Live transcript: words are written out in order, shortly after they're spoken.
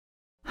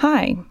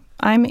Hi,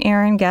 I'm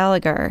Erin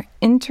Gallagher,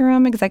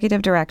 Interim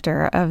Executive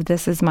Director of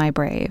This Is My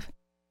Brave,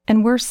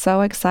 and we're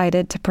so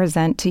excited to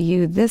present to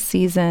you this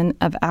season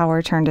of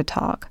Our Turn to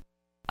Talk,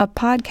 a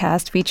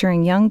podcast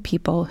featuring young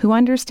people who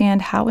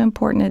understand how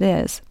important it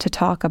is to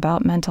talk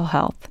about mental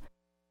health.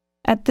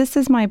 At This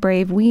Is My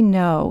Brave, we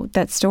know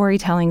that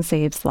storytelling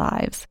saves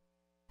lives.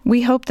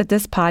 We hope that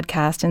this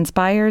podcast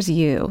inspires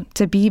you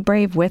to be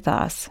brave with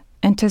us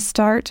and to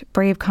start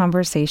brave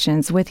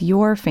conversations with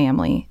your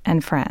family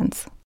and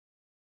friends.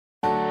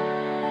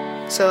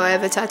 So I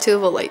have a tattoo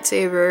of a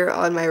lightsaber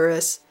on my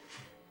wrist.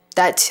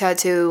 That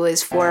tattoo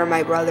is for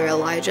my brother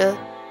Elijah.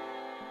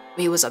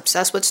 He was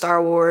obsessed with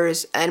Star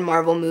Wars and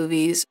Marvel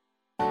movies,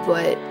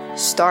 but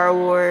Star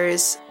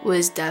Wars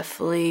was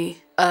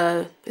definitely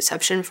a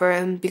exception for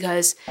him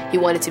because he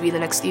wanted to be the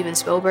next Steven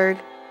Spielberg,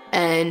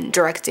 and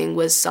directing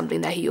was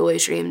something that he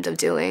always dreamed of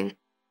doing.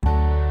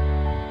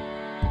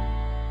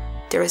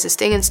 There was this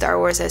thing in Star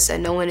Wars that said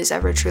no one is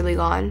ever truly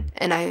gone,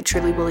 and I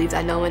truly believe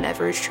that no one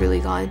ever is truly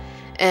gone.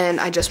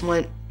 And I just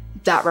want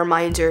that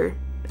reminder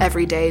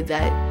every day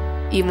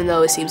that even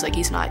though it seems like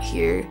he's not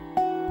here,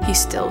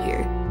 he's still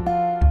here.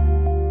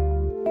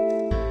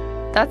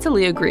 That's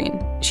Aliyah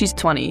Green. She's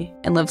 20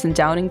 and lives in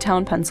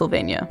Downingtown,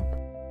 Pennsylvania.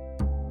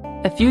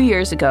 A few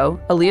years ago,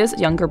 Aliyah's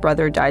younger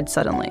brother died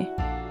suddenly.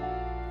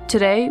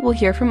 Today, we'll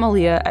hear from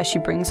Aliyah as she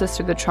brings us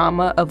through the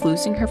trauma of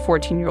losing her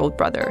 14-year-old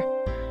brother.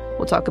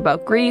 We'll talk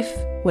about grief,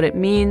 what it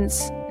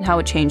means, and how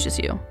it changes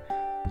you.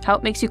 How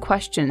it makes you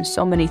question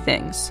so many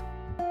things.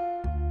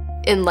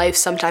 In life,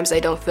 sometimes I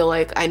don't feel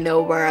like I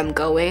know where I'm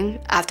going.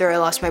 After I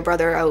lost my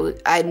brother,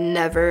 I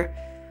never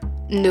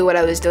knew what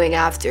I was doing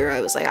after.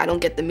 I was like, I don't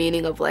get the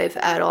meaning of life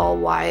at all.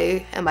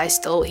 Why am I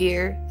still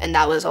here? And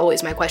that was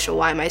always my question,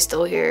 why am I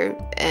still here?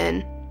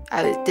 And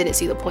I didn't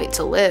see the point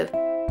to live.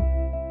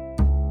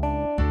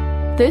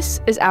 This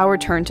is Our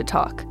Turn to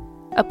Talk,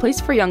 a place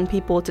for young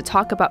people to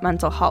talk about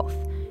mental health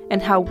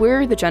and how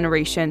we're the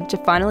generation to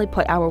finally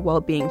put our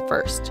well-being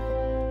first.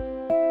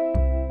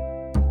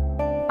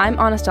 I'm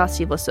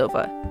Anastasia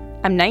Vlasova.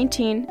 I'm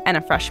 19 and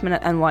a freshman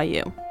at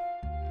NYU.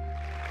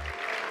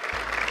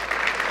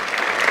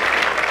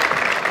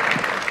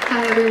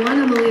 Hi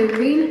everyone, I'm Aliyah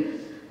Green.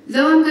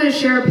 Though I'm going to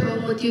share a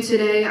poem with you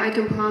today, I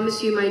can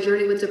promise you my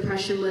journey with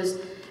depression was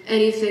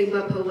anything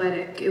but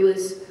poetic. It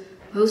was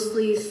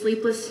mostly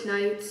sleepless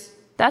nights.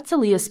 That's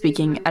Aliyah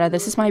speaking at a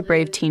This Is My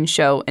Brave teen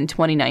show in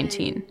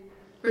 2019.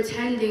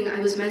 Pretending I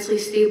was mentally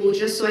stable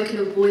just so I could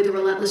avoid the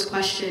relentless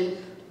question,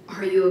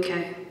 are you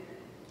okay?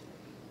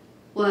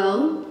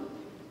 Well,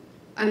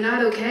 I'm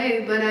not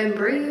okay, but I'm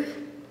brave.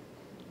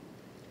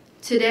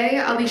 Today,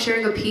 I'll be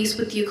sharing a piece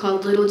with you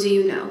called Little Do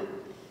You Know,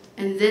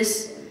 and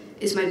this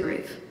is my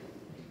brave.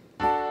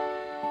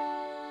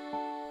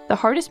 The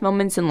hardest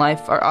moments in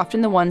life are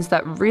often the ones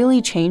that really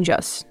change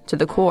us to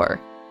the core.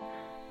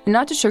 And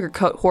not to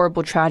sugarcoat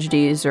horrible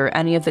tragedies or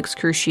any of the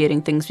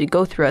excruciating things we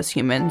go through as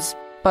humans,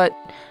 but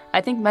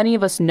I think many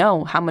of us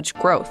know how much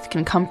growth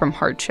can come from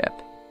hardship.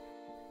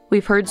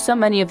 We've heard so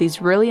many of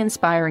these really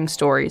inspiring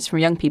stories from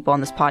young people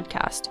on this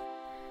podcast.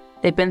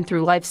 They've been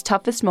through life's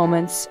toughest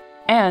moments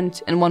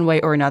and, in one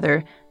way or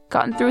another,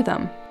 gotten through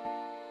them.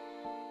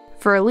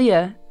 For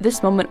Aliyah,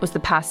 this moment was the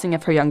passing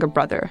of her younger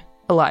brother,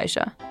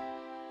 Elijah.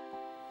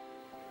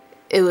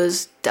 It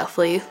was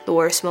definitely the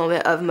worst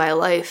moment of my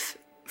life,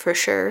 for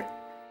sure.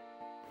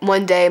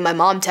 One day, my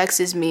mom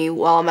texts me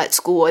while I'm at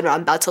school and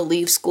I'm about to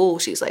leave school.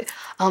 She's like,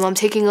 I'm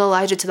taking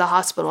Elijah to the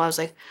hospital. I was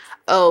like,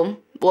 oh,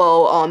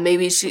 well,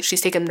 maybe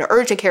she's taking him to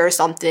urgent care or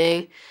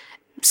something.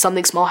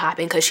 Something small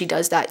happened, because she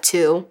does that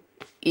too,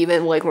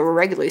 even like when we're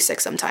regularly sick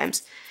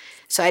sometimes.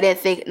 So I didn't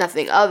think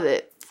nothing of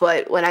it.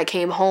 But when I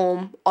came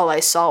home, all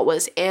I saw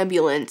was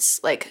ambulance,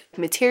 like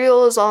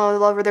materials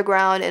all over the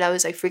ground, and I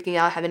was like freaking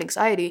out, having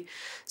anxiety.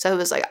 So I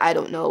was like, I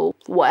don't know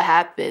what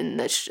happened.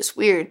 That's just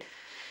weird.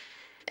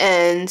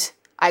 And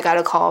I got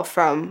a call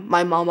from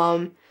my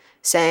mom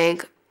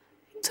saying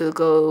to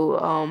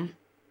go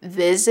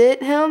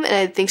visit him, and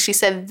I think she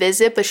said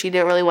visit, but she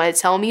didn't really want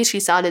to tell me. She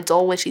sounded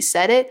dull when she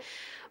said it,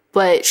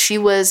 but she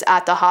was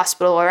at the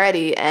hospital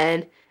already,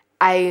 and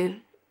I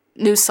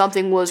knew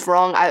something was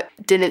wrong. I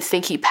didn't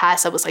think he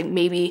passed. I was like,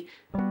 maybe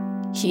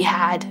he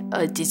had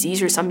a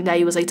disease or something that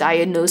he was like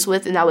diagnosed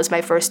with, and that was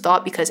my first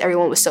thought because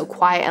everyone was so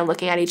quiet and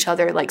looking at each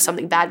other like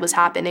something bad was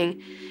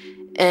happening.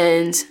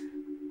 And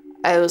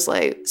I was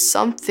like,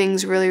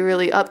 something's really,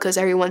 really up because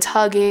everyone's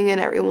hugging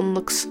and everyone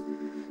looks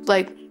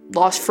like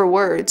lost for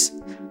words.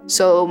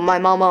 So my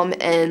mom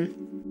and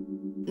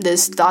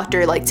this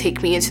doctor like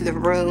take me into the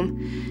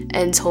room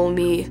and told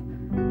me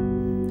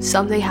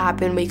something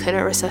happened. We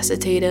couldn't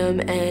resuscitate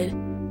him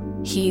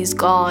and he's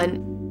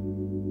gone.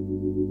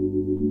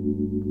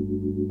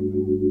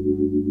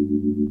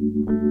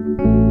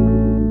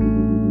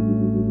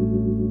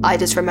 I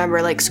just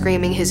remember like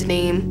screaming his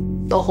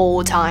name the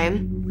whole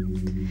time,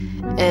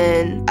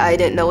 and I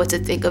didn't know what to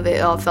think of it.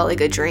 It all felt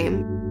like a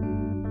dream.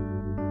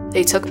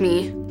 They took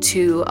me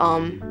to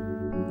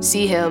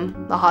see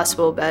him, the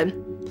hospital bed,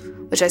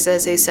 which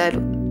they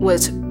said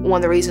was one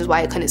of the reasons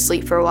why I couldn't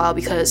sleep for a while,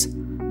 because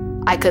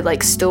I could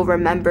like still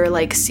remember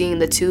like seeing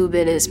the tube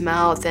in his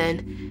mouth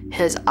and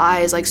his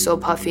eyes like so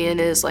puffy and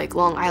his like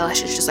long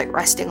eyelashes just like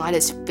resting on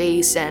his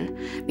face and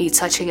me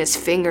touching his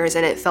fingers,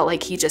 and it felt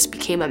like he just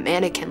became a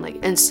mannequin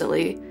like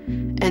instantly.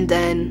 And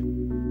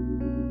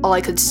then all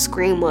I could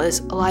scream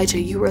was, "Elijah,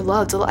 you were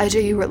loved.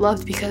 Elijah, you were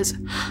loved," because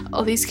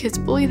all these kids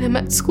bullied him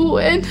at school,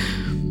 and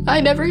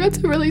I never got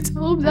to really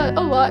tell him that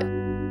a lot.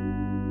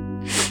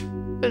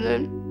 And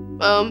then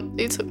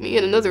they took me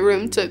in another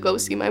room to go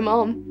see my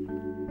mom,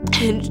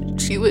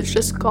 and she was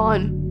just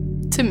gone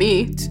to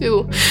me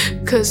too,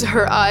 because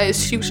her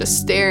eyes, she was just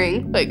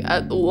staring like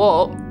at the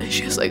wall, and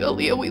she was like,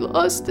 "Aliyah, we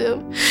lost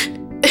him."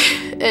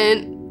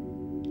 And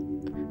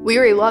we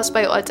already lost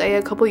my aunt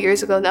a couple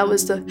years ago. That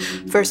was the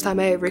first time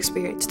I ever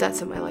experienced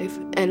death in my life.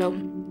 And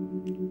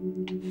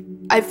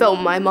I felt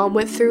my mom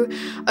went through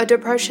a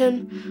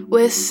depression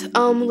with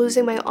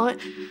losing my aunt,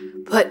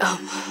 but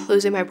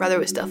losing my brother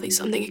was definitely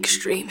something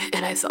extreme.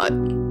 And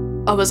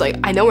I was like,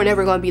 I know we're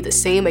never gonna be the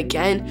same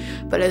again,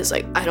 but I was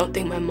like, I don't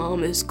think my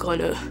mom is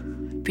gonna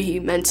be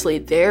mentally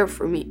there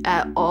for me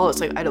at all.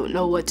 It's like, I don't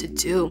know what to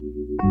do.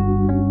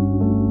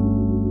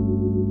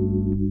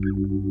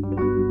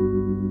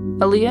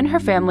 Aliyah and her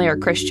family are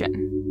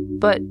Christian,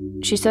 but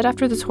she said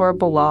after this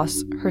horrible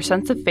loss, her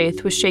sense of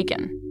faith was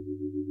shaken.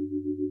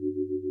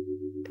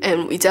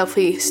 And we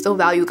definitely still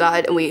value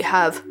God and we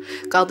have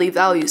godly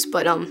values,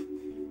 but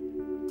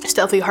it's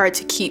definitely hard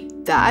to keep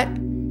that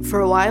for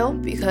a while,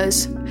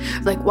 because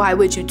like, why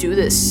would you do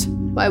this?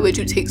 Why would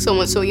you take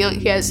someone so young?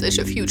 He has such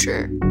a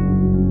future.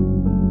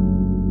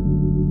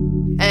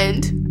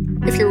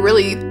 And if you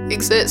really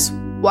exist,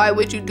 why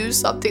would you do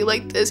something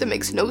like this? It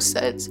makes no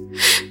sense.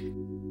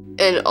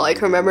 And all I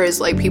can remember is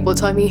like people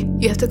telling me,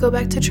 you have to go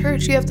back to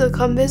church, you have to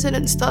come visit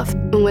and stuff.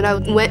 And when I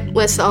went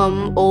with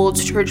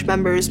old church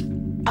members,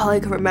 all I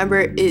can remember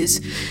is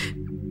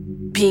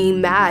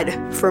being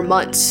mad for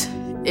months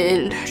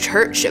in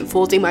church and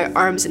folding my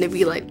arms, and it'd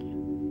be like,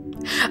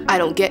 I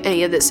don't get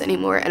any of this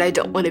anymore and I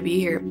don't want to be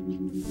here.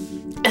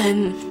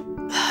 And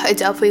I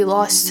definitely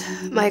lost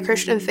my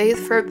Christian faith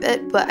for a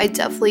bit, but I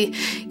definitely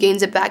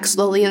gained it back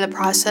slowly in the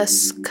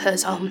process,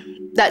 because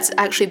that's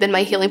actually been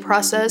my healing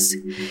process,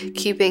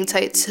 keeping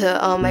tight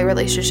to my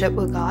relationship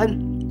with God.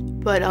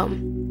 But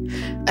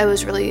I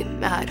was really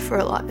mad for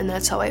a lot, and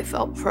that's how I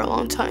felt for a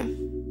long time.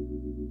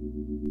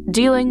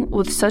 Dealing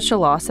with such a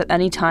loss at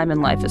any time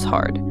in life is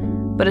hard,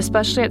 but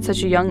especially at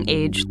such a young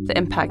age, the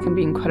impact can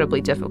be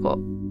incredibly difficult.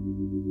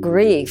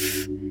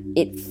 Grief,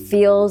 it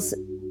feels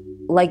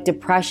like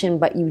depression,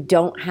 but you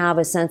don't have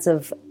a sense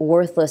of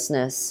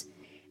worthlessness,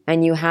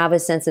 and you have a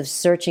sense of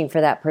searching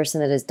for that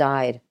person that has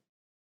died.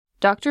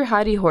 Dr.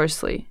 Heidi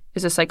Horsley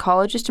is a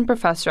psychologist and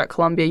professor at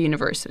Columbia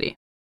University.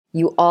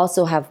 You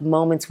also have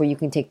moments where you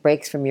can take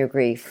breaks from your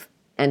grief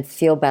and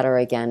feel better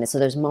again. So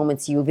there's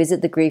moments you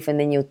visit the grief and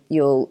then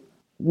you'll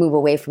move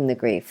away from the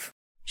grief.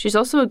 She's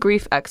also a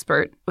grief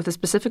expert with a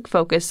specific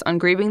focus on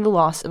grieving the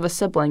loss of a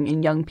sibling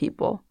in young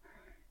people.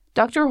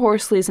 Dr.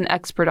 Horsley is an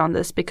expert on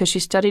this because she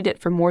studied it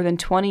for more than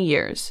 20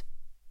 years,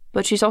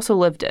 but she's also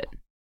lived it.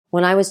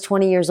 When I was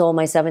 20 years old,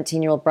 my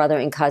 17-year-old brother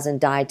and cousin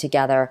died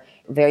together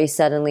very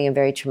suddenly and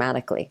very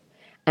traumatically.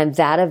 And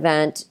that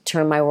event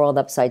turned my world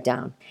upside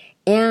down.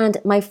 And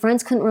my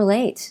friends couldn't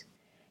relate.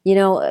 You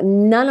know,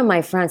 none of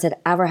my friends had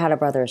ever had a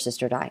brother or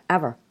sister die,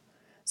 ever.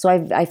 So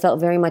I felt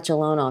very much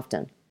alone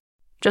often.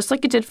 Just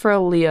like it did for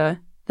Aliyah,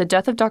 the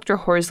death of Dr.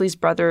 Horsley's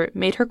brother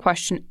made her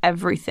question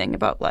everything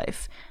about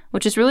life,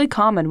 which is really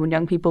common when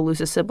young people lose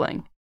a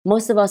sibling.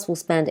 Most of us will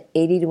spend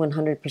 80 to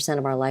 100%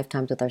 of our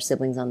lifetimes with our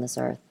siblings on this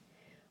earth.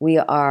 We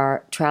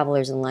are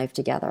travelers in life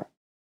together.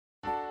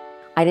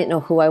 I didn't know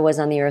who I was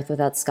on the earth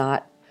without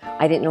Scott.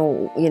 I didn't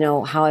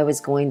know, how I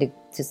was going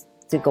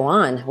to go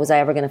on. Was I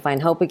ever going to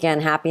find hope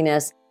again,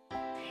 happiness?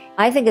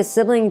 I think a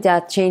sibling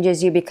death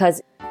changes you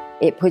because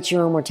it puts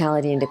your own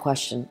mortality into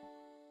question.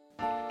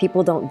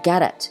 People don't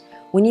get it.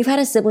 When you've had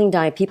a sibling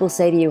die, people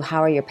say to you,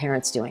 how are your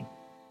parents doing?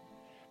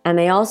 And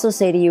they also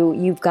say to you,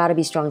 you've got to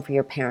be strong for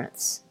your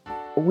parents.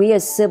 We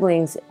as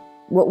siblings,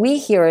 what we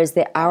hear is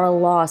that our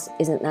loss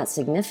isn't that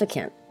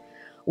significant.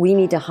 We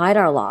need to hide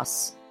our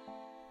loss.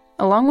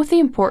 Along with the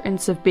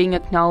importance of being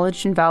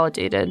acknowledged and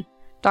validated,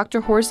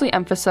 Dr. Horsley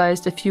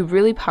emphasized a few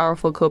really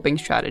powerful coping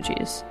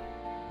strategies.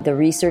 The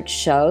research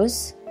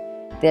shows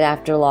that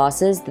after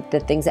losses, that the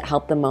things that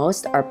help the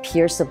most are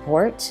peer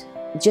support.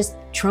 Just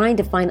trying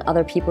to find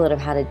other people that have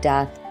had a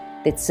death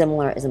that's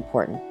similar is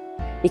important.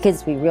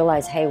 Because we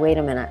realize, hey, wait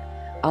a minute,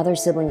 other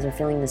siblings are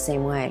feeling the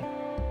same way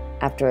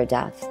after a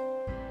death.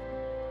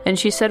 And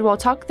she said while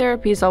talk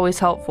therapy is always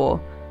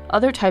helpful,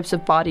 other types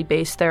of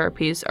body-based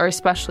therapies are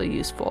especially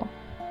useful.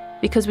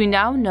 Because we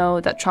now know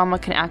that trauma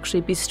can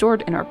actually be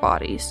stored in our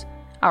bodies,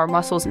 our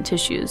muscles and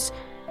tissues,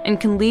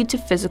 and can lead to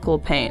physical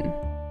pain.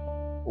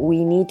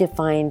 We need to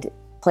find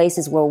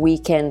places where we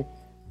can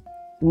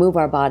move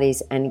our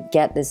bodies and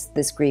get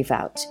this grief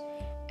out.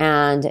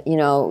 And,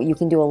 you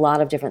can do a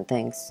lot of different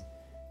things.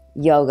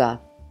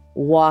 Yoga,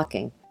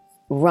 walking,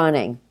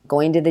 running,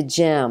 going to the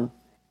gym,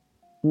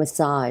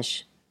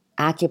 massage,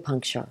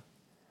 acupuncture.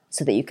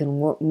 so that you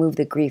can move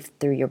the grief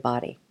through your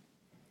body,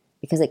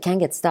 because it can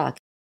get stuck.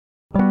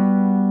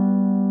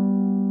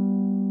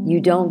 You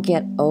don't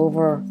get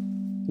over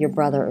your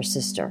brother or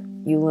sister.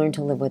 You learn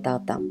to live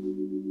without them.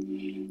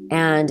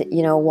 And,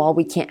 while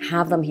we can't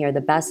have them here,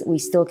 we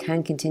still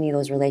can continue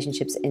those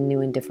relationships in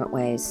new and different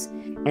ways.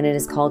 And it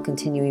is called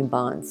continuing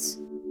bonds.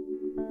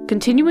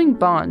 Continuing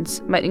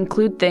bonds might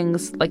include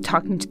things like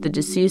talking to the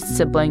deceased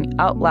sibling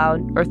out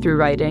loud or through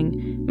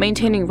writing,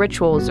 maintaining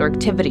rituals or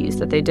activities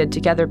that they did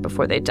together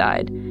before they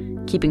died,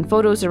 keeping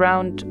photos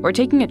around, or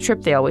taking a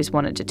trip they always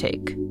wanted to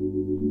take.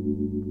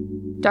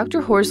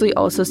 Dr. Horsley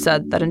also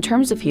said that in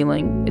terms of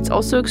healing, it's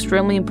also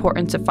extremely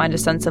important to find a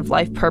sense of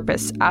life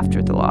purpose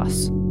after the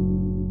loss.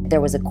 There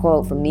was a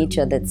quote from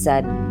Nietzsche that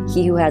said,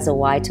 "He who has a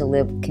why to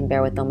live can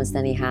bear with almost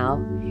any how."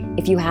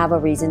 If you have a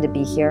reason to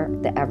be here,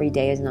 that every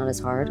day is not as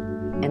hard,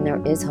 and there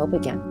is hope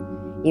again,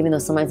 even though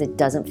sometimes it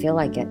doesn't feel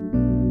like it.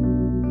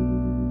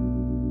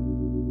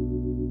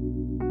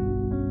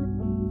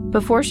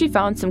 Before she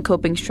found some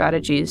coping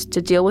strategies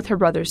to deal with her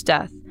brother's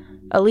death,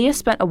 Aliyah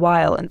spent a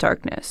while in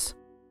darkness.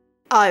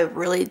 I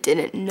really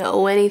didn't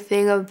know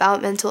anything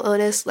about mental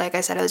illness. Like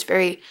I said, I was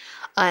very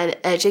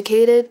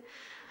uneducated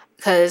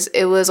because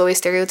it was always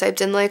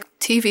stereotyped in like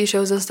TV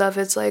shows and stuff.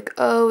 It's like,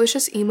 oh, it's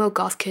just emo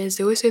goth kids.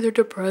 They always say they're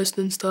depressed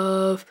and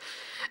stuff.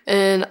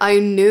 And I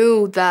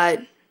knew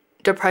that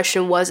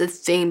depression was a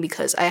thing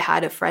because I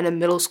had a friend in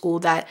middle school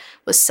that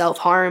was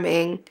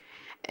self-harming,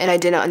 and I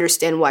didn't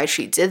understand why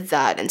she did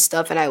that and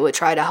stuff. And I would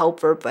try to help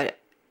her, but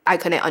I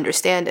couldn't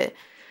understand it.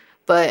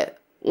 But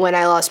when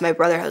I lost my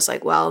brother, I was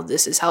like, wow,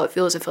 this is how it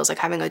feels. It feels like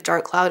having a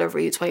dark cloud over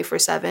you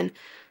 24/7.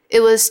 It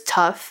was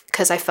tough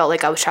because I felt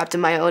like I was trapped in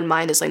my own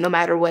mind. It's like no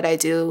matter what I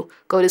do,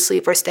 go to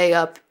sleep or stay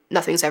up,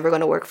 nothing's ever going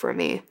to work for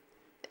me.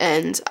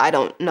 And I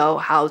don't know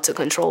how to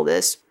control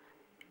this.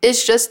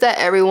 It's just that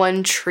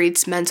everyone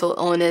treats mental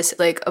illness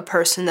like a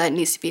person that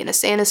needs to be in a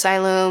sane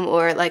asylum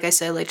or, like I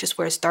said, like just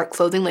wears dark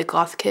clothing like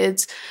goth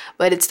kids.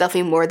 But it's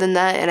definitely more than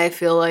that. And I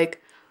feel like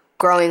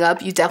growing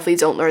up, you definitely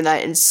don't learn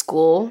that in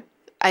school.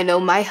 I know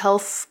my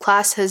health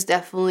class has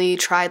definitely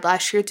tried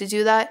last year to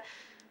do that.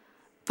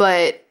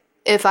 But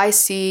if I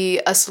see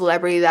a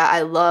celebrity that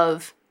I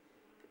love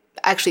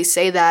actually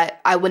say that,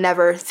 I would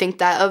never think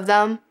that of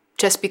them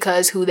just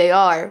because who they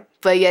are.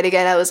 But yet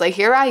again, I was like,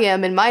 here I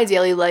am in my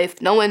daily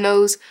life. No one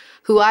knows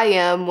who I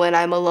am when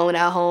I'm alone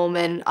at home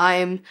and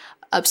I'm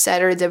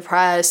upset or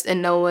depressed,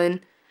 and no one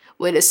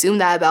would assume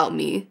that about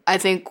me. I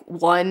think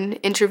one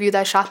interview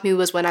that shocked me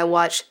was when I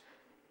watched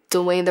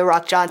Dwayne "The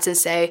Rock" Johnson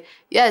say,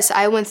 yes,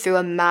 I went through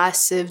a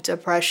massive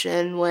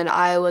depression when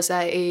I was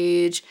that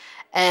age.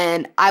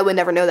 And I would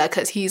never know that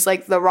because he's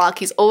like The Rock.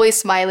 He's always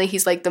smiling.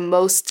 He's like the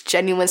most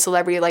genuine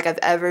celebrity like I've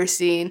ever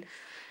seen.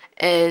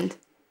 And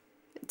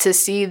to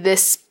see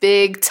this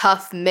big,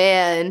 tough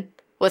man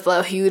with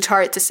a huge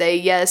heart to say,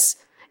 yes,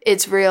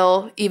 it's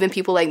real, even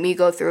people like me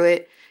go through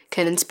it,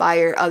 can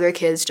inspire other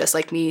kids just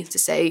like me to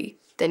say,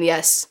 then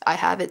yes, I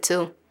have it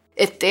too.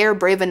 If they're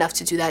brave enough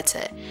to do that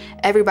to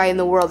everybody in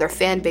the world, their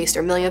fan base,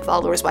 their million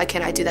followers, why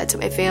can't I do that to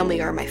my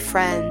family or my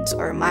friends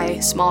or my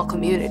small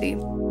community?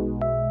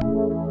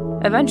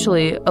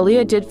 Eventually,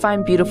 Aliyah did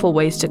find beautiful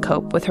ways to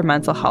cope with her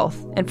mental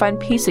health and find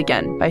peace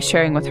again by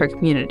sharing with her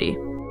community.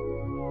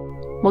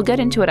 We'll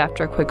get into it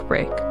after a quick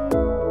break.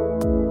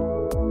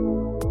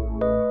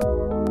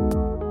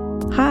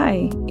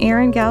 Hi,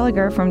 Erin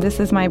Gallagher from This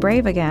Is My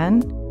Brave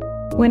again.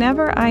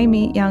 Whenever I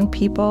meet young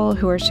people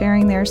who are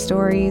sharing their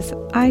stories,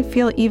 I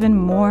feel even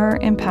more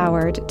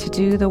empowered to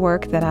do the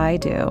work that I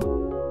do.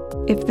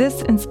 If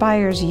this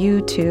inspires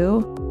you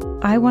too,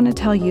 I want to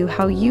tell you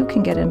how you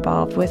can get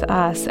involved with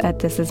us at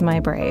This Is My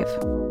Brave.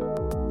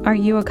 Are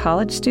you a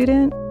college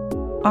student?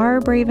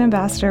 Our Brave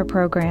Ambassador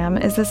program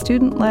is a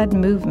student-led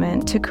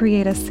movement to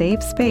create a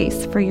safe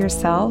space for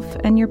yourself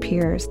and your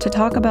peers to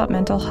talk about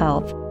mental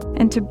health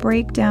and to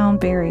break down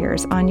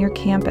barriers on your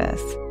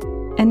campus.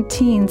 And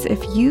teens,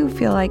 if you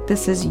feel like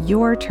this is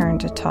your turn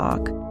to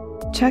talk,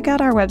 check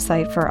out our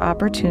website for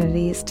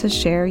opportunities to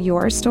share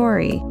your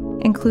story,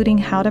 including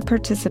how to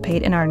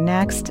participate in our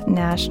next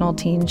National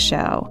Teen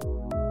Show.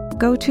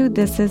 Go to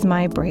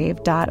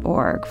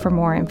thisismybrave.org for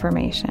more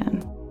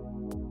information.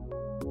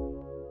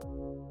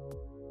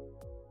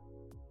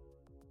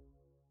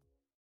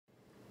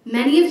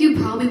 Many of you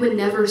probably would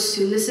never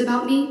assume this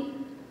about me,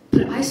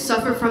 but I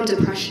suffer from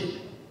depression.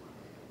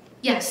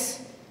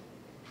 Yes,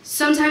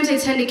 sometimes I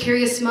tend to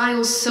carry a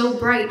smile so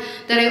bright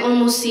that I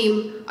almost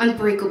seem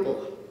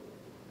unbreakable.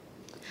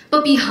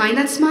 But behind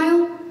that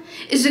smile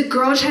is a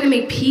girl trying to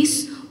make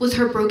peace with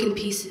her broken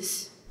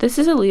pieces. This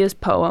is Aliyah's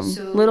poem,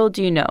 Little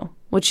Do You Know,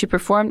 which she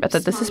performed at the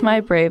This Is My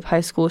Brave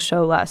high school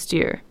show last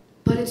year.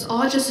 But it's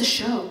all just a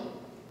show.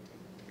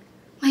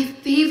 My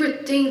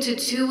favorite thing to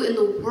do in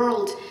the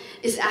world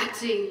is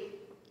acting.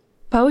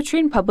 Poetry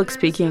and public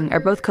speaking are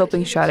both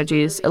coping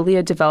strategies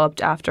Aliyah developed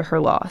after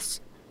her loss.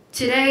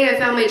 Today I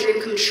found my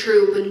dream come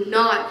true, but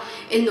not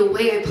in the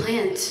way I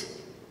planned.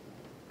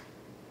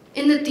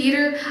 In the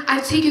theater,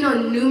 I've taken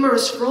on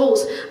numerous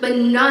roles, but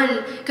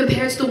none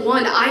compared to the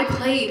one I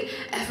played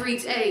every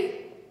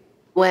day.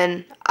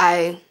 When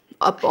I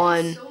up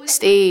on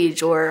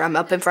stage or I'm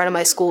up in front of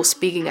my school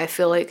speaking, I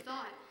feel like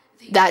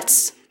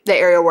that's the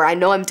area where I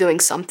know I'm doing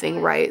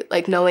something right.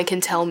 Like no one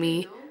can tell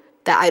me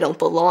that I don't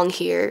belong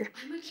here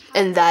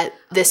and that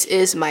this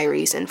is my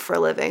reason for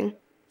living.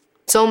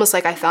 It's almost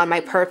like I found my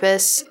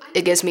purpose.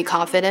 It gives me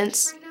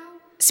confidence.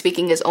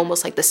 Speaking is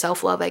almost like the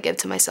self-love I give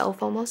to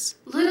myself almost.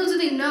 Little do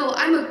they know,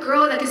 I'm a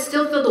girl that can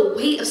still feel the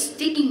weight of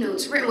sticky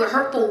notes written with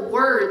hurtful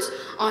words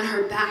on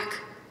her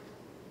back.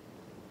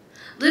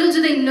 Little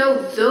do they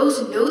know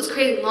those notes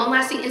create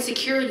long-lasting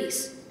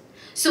insecurities.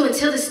 So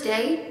until this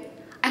day,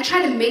 I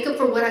try to make up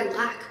for what I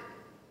lack.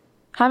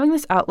 Having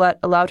this outlet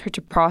allowed her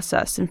to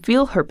process and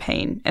feel her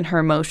pain and her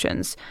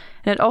emotions,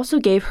 and it also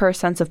gave her a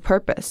sense of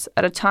purpose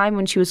at a time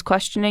when she was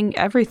questioning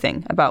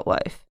everything about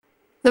life.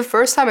 The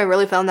first time I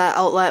really found that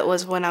outlet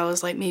was when I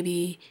was like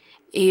maybe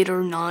 8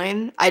 or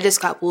 9. I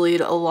just got bullied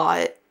a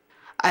lot.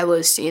 I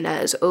was seen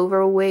as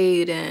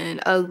overweight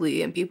and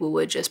ugly, and people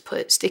would just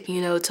put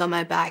sticky notes on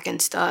my back and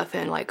stuff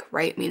and like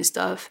write mean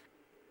stuff.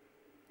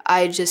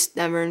 I just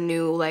never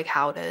knew like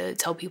how to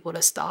tell people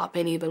to stop,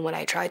 and even when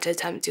I tried to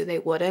attempt to, they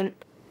wouldn't.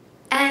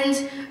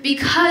 And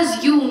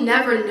because you'll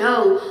never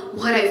know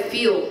what I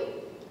feel,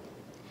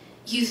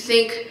 you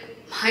think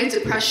my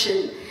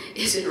depression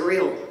isn't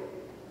real.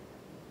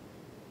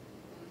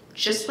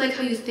 Just like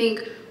how you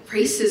think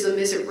racism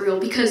isn't real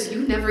because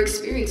you never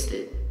experienced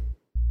it.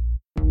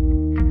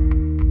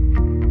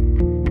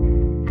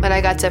 When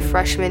I got to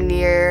freshman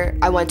year,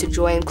 I went to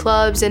join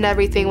clubs and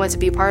everything, went to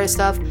be part of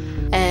stuff,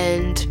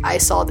 and I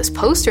saw this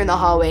poster in the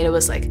hallway, and it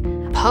was like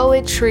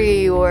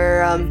poetry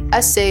or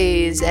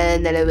essays,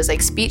 and then it was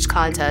like speech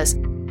contest.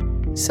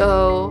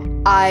 So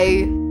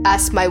I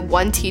asked my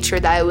one teacher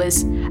that I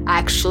was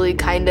actually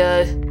kind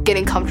of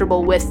getting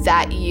comfortable with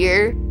that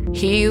year.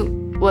 He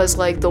was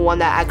like the one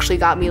that actually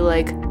got me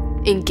like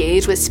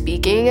engaged with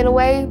speaking in a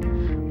way.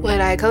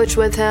 When I coached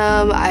with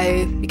him,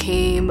 I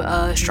became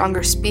a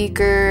stronger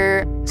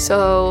speaker.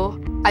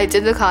 So I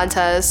did the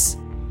contest.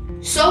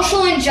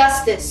 Social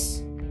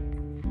injustice.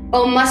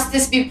 Oh, must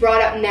this be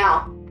brought up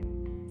now?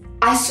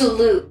 I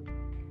salute.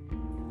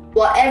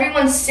 While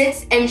everyone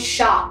sits in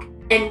shock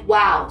and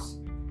wows,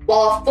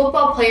 while a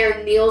football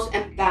player kneels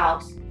and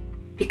bows,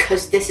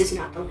 because this is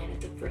not the land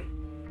of the free.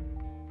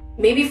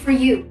 Maybe for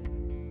you,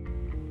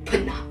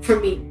 but not for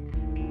me.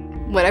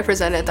 When I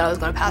presented that I was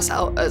going to pass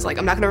out, I was like,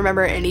 I'm not going to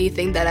remember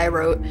anything that I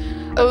wrote.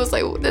 I was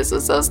like, this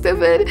is so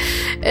stupid.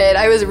 And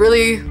I was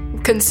really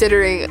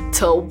considering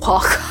to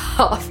walk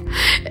off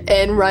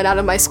and run out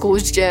of my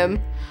school's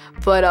gym.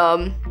 But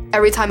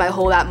every time I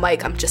hold that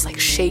mic, I'm just like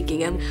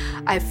shaking, and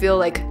I feel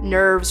like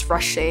nerves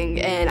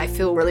rushing, and I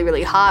feel really,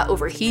 really hot,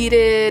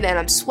 overheated, and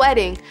I'm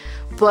sweating.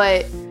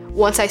 But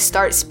once I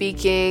start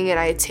speaking and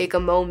I take a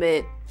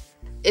moment,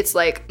 it's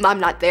like I'm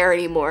not there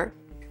anymore.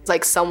 It's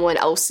like someone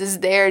else is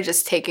there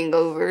just taking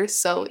over.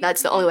 So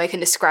that's the only way I can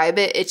describe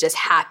it. It just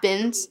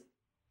happens.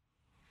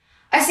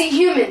 I see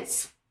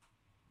humans,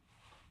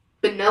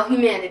 but no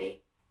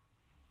humanity.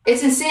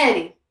 It's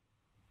insanity.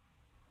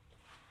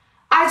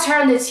 I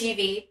turn on the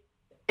TV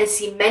and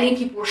see many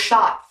people were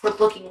shot for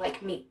looking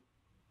like me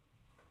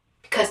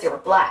because they were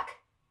black.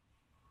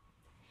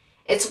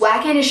 It's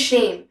whack and a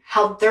shame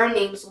how their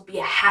names will be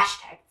a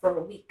hashtag for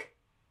a week.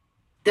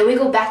 Then we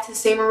go back to the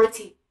same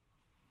routine.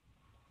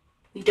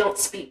 We don't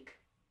speak.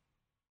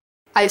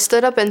 I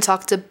stood up and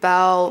talked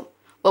about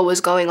what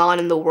was going on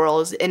in the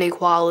world,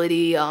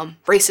 inequality,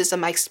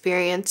 racism I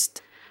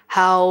experienced,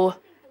 how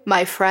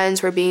my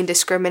friends were being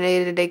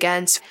discriminated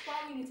against.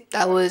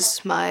 That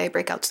was my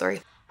breakout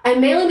story. I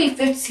may only be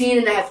 15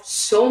 and I have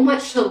so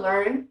much to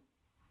learn,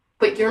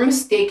 but you're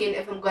mistaken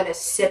if I'm going to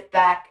sit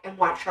back and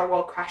watch our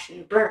world crash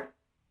and burn.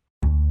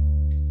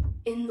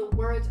 In the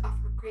words of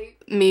her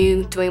great...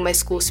 Me doing my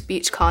school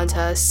speech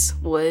contest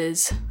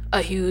was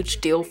a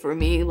huge deal for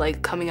me,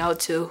 like coming out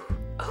to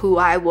who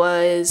I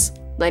was,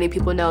 letting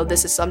people know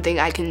this is something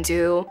I can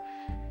do,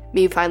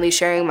 me finally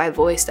sharing my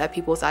voice that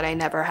people thought I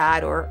never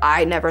had or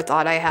I never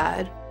thought I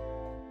had.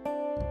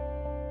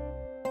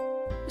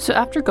 So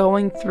after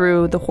going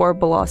through the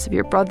horrible loss of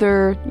your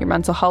brother, your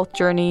mental health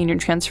journey, and your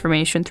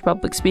transformation through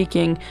public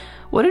speaking,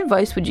 what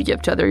advice would you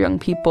give to other young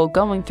people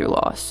going through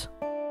loss?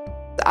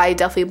 I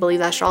definitely believe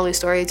that strongly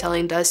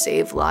storytelling does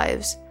save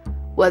lives,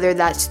 whether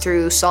that's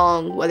through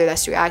song, whether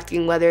that's through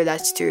acting, whether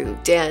that's through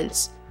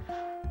dance.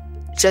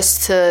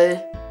 Just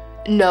to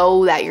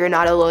know that you're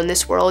not alone in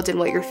this world and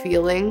what you're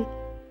feeling.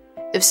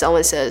 If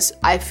someone says,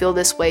 I feel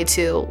this way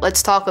too,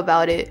 let's talk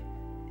about it.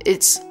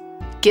 It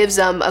gives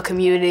them a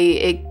community,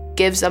 it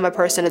gives them a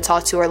person to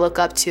talk to or look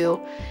up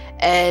to,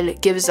 and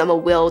gives them a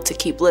will to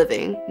keep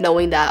living,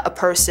 knowing that a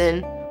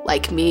person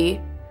like me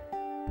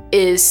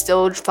is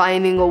still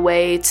finding a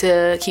way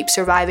to keep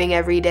surviving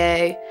every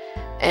day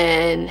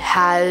and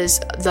has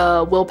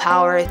the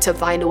willpower to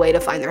find a way to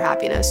find their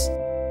happiness.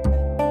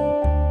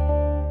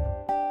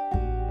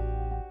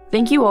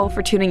 Thank you all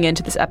for tuning in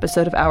to this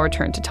episode of Our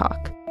Turn to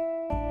Talk.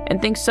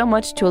 And thanks so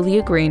much to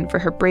Aliyah Green for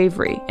her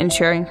bravery in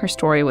sharing her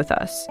story with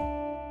us.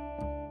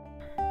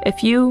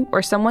 If you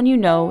or someone you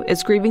know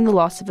is grieving the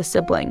loss of a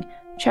sibling,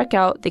 check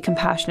out The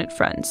Compassionate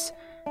Friends.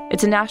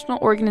 It's a national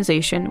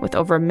organization with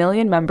over 1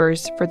 million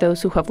members for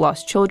those who have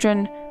lost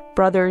children,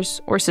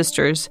 brothers, or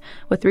sisters,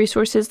 with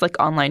resources like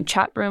online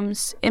chat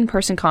rooms,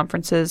 in-person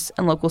conferences,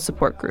 and local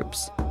support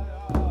groups.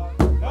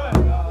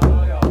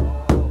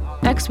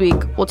 Next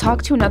week, we'll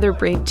talk to another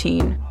brave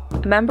teen,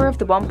 a member of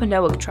the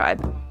Wampanoag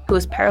tribe, who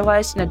was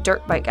paralyzed in a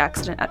dirt bike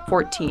accident at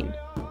 14.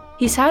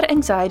 He's had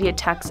anxiety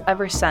attacks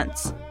ever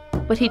since,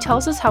 but he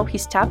tells us how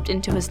he's tapped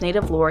into his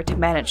native lore to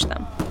manage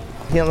them.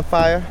 Healing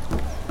fire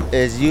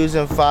is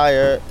using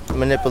fire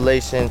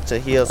manipulation to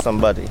heal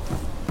somebody.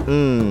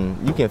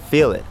 You can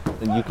feel it.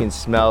 You can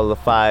smell the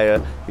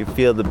fire, you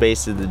feel the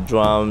bass of the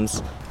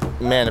drums,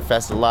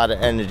 manifest a lot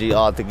of energy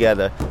all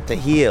together to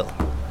heal.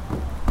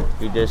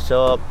 You just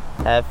show up,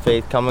 have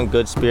faith, come in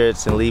good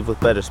spirits, and leave with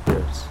better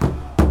spirits.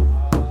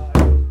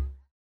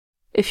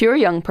 If you're a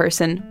young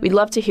person, we'd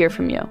love to hear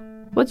from you.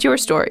 What's your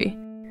story?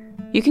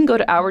 You can go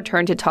to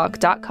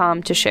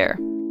ourturntotalk.com to share.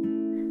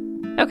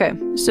 Okay,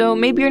 so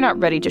maybe you're not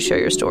ready to share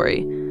your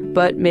story,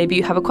 but maybe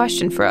you have a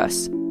question for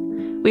us.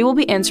 We will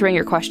be answering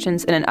your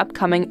questions in an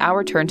upcoming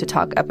Our Turn to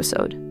Talk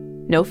episode.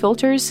 No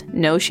filters,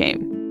 no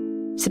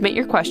shame. Submit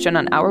your question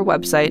on our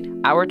website,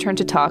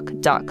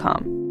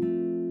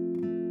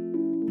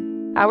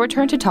 ourturntotalk.com. Our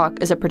Turn to Talk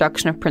is a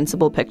production of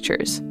Principal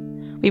Pictures.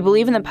 We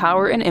believe in the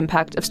power and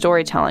impact of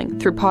storytelling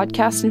through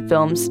podcasts and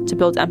films to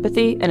build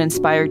empathy and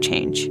inspire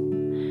change.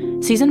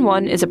 Season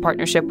 1 is a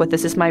partnership with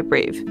This Is My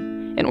Brave,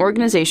 an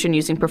organization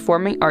using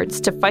performing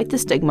arts to fight the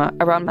stigma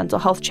around mental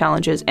health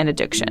challenges and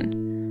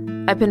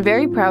addiction. I've been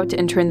very proud to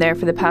intern there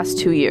for the past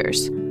 2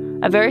 years.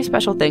 A very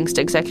special thanks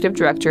to Executive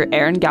Director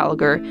Aaron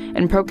Gallagher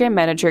and Program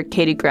Manager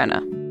Katie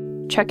Grana.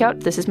 Check out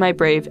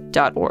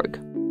thisismybrave.org.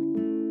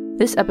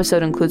 This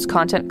episode includes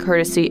content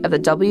courtesy of the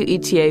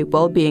WETA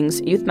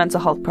Wellbeing's Youth Mental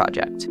Health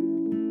Project.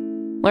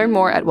 Learn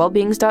more at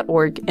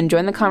wellbeings.org and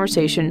join the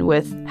conversation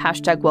with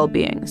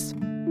 #wellbeings.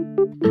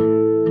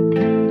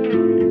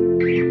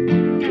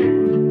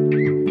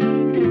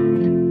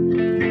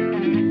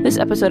 This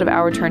episode of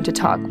Our Turn to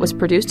Talk was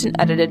produced and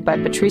edited by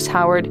Patrice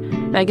Howard,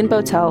 Megan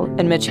Botel,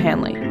 and Mitch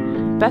Hanley.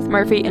 Beth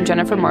Murphy and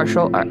Jennifer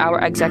Marshall are our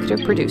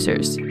executive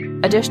producers.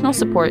 Additional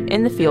support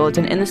in the field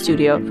and in the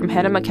studio from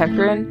Hannah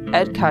McEachran,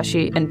 Ed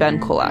Kashi, and Ben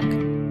Kolak.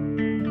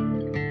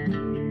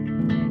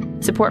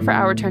 Support for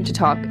Our Turn to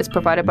Talk is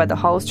provided by the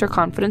Hollister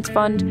Confidence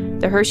Fund,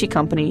 the Hershey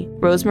Company,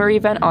 Rosemary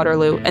Van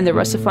Otterloo, and the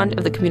Russa Fund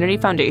of the Community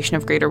Foundation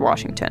of Greater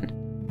Washington.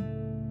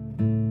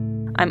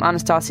 I'm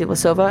Anastasia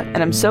Lasova,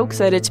 and I'm so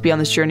excited to be on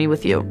this journey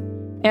with you.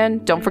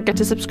 And don't forget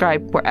to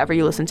subscribe wherever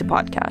you listen to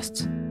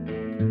podcasts.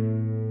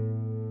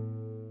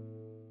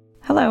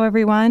 Hello,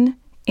 everyone.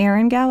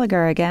 Erin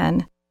Gallagher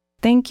again.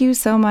 Thank you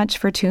so much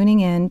for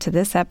tuning in to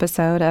this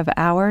episode of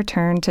Our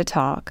Turn to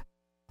Talk.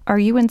 Are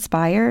you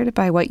inspired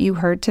by what you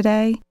heard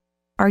today?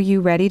 Are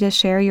you ready to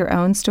share your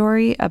own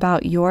story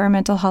about your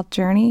mental health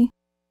journey?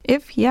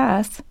 If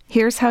yes,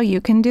 here's how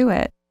you can do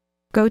it.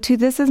 Go to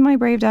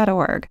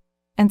thisismybrave.org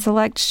and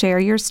select Share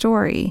Your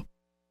Story.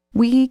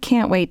 We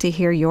can't wait to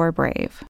hear your brave.